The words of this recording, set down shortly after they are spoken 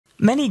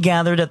Many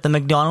gathered at the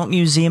Macdonald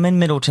Museum in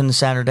Middleton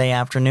Saturday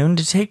afternoon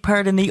to take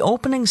part in the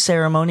opening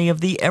ceremony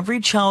of the Every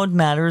Child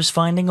Matters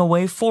Finding a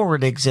Way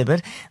Forward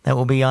exhibit that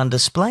will be on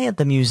display at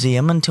the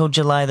museum until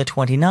July the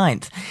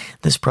 29th.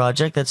 This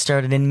project that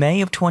started in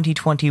May of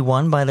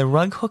 2021 by the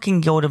Rug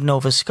Hooking Guild of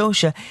Nova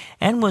Scotia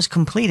and was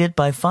completed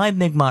by 5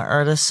 Mi'kmaq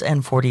artists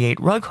and 48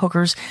 rug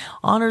hookers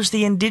honors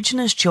the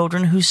Indigenous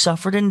children who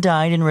suffered and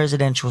died in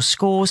residential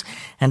schools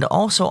and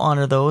also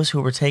honor those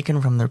who were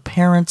taken from their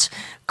parents,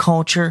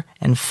 culture,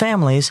 and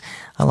families,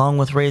 along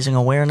with raising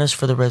awareness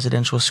for the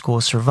residential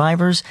school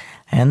survivors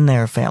and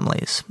their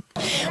families.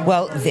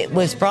 Well, it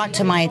was brought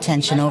to my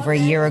attention over a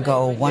year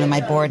ago. One of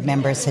my board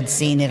members had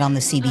seen it on the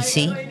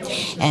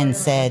CBC and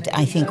said,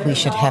 I think we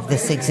should have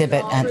this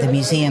exhibit at the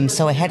museum.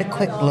 So I had a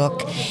quick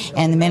look,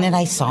 and the minute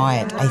I saw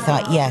it, I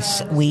thought,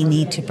 yes, we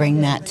need to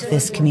bring that to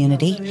this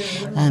community.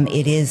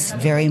 It is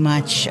very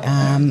much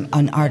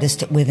an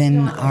artist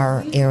within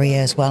our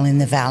area as well in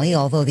the Valley,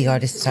 although the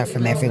artists are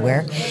from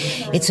everywhere.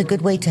 It's a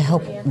good way to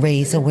help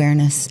raise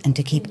awareness and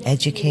to keep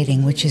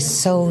educating, which is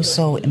so,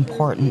 so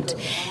important,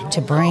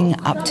 to bring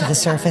up to the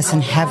surface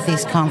and have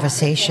these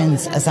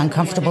conversations, as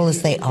uncomfortable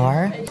as they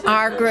are.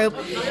 Our group,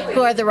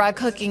 who are the Rug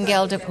Hooking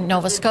Guild of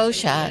Nova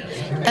Scotia,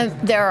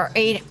 there are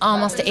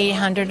almost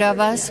 800 of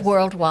us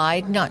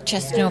worldwide, not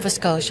just Nova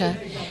Scotia.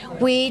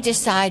 We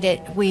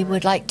decided we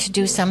would like to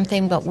do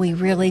something, but we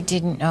really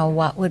didn't know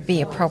what would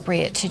be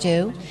appropriate to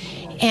do.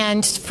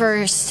 And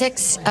for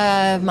 6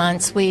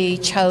 months, we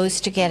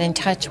chose to get in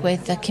touch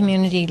with the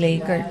community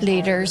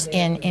leaders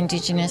in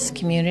Indigenous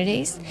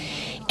communities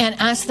and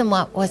ask them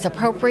what was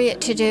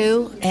appropriate to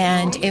do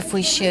and if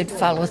we should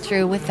follow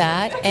through with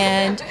that.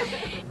 And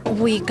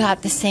we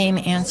got the same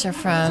answer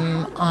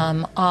from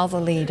all the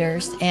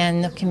leaders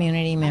and the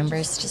community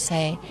members to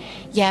say,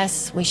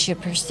 yes, we should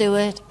pursue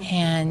it,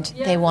 and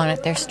they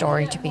wanted their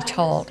story to be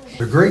told.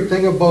 The great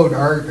thing about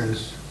art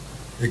is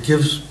it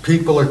gives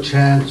people a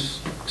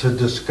chance to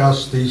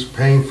discuss these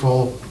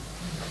painful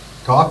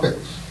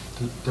topics.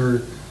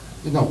 They're,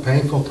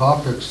 painful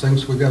topics,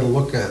 things we got to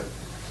look at.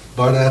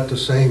 But at the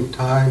same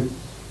time,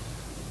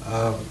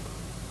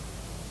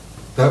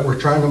 that we're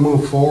trying to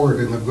move forward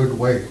in a good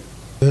way.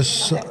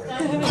 This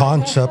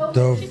concept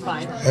of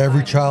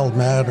Every Child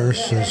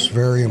Matters is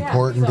very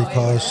important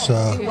because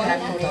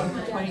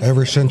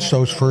ever since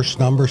those first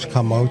numbers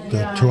come out,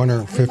 the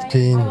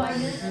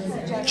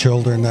 215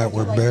 children that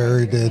were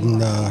buried in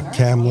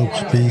Kamloops,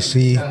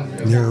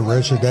 BC, near a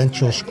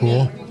residential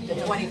school,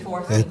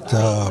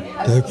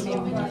 they've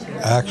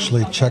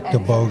actually checked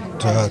about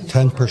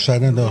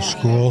 10% of those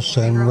schools,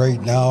 and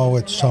right now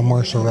it's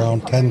somewhere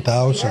around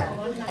 10,000.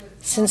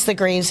 Since the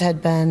graves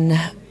had been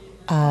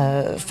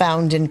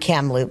found in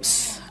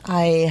Kamloops,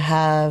 I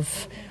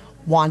have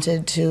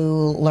wanted to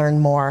learn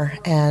more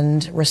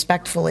and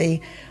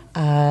respectfully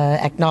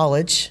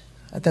acknowledge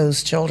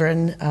those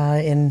children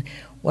in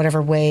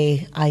whatever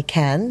way I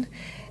can.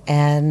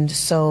 And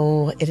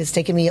so it has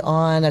taken me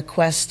on a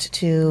quest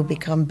to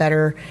become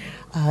better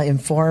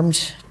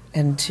informed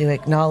and to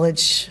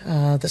acknowledge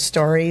the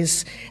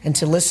stories and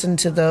to listen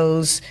to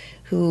those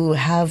who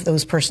have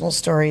those personal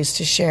stories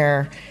to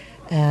share.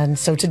 And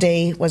so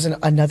today was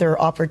another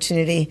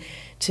opportunity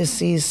to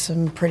see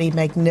some pretty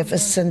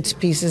magnificent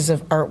pieces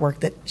of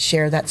artwork that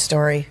share that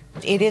story.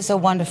 It is a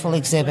wonderful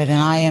exhibit, and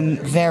I am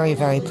very,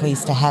 very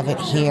pleased to have it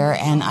here.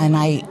 And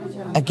I,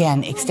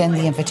 again, extend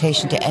the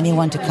invitation to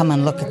anyone to come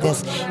and look at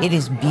this. It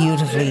is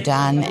beautifully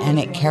done, and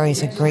it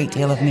carries a great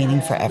deal of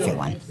meaning for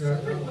everyone.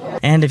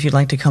 And if you'd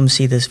like to come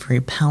see this very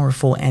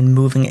powerful and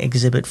moving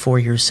exhibit for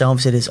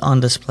yourselves, it is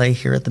on display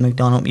here at the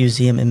Macdonald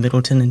Museum in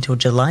Middleton until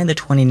July the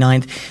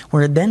 29th,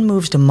 where it then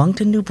moves to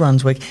Moncton, New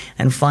Brunswick,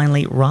 and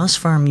finally Ross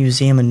Farm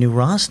Museum in New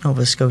Ross,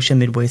 Nova Scotia,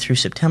 midway through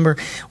September,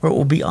 where it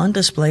will be on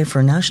display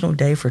for National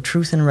Day for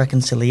Truth and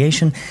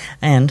Reconciliation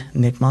and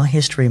Mi'kmaq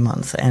History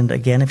Month. And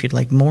again, if you'd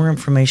like more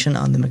information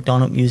on the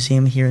Macdonald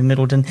Museum here in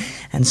Middleton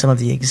and some of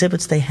the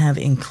exhibits they have,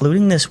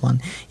 including this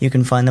one, you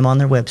can find them on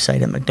their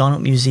website at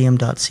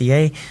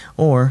macdonaldmuseum.ca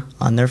or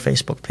on their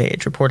Facebook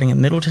page. Reporting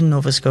in Middleton,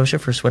 Nova Scotia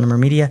for Swinimer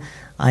Media,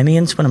 I'm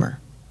Ian Swinimer,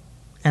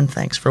 and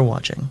thanks for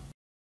watching.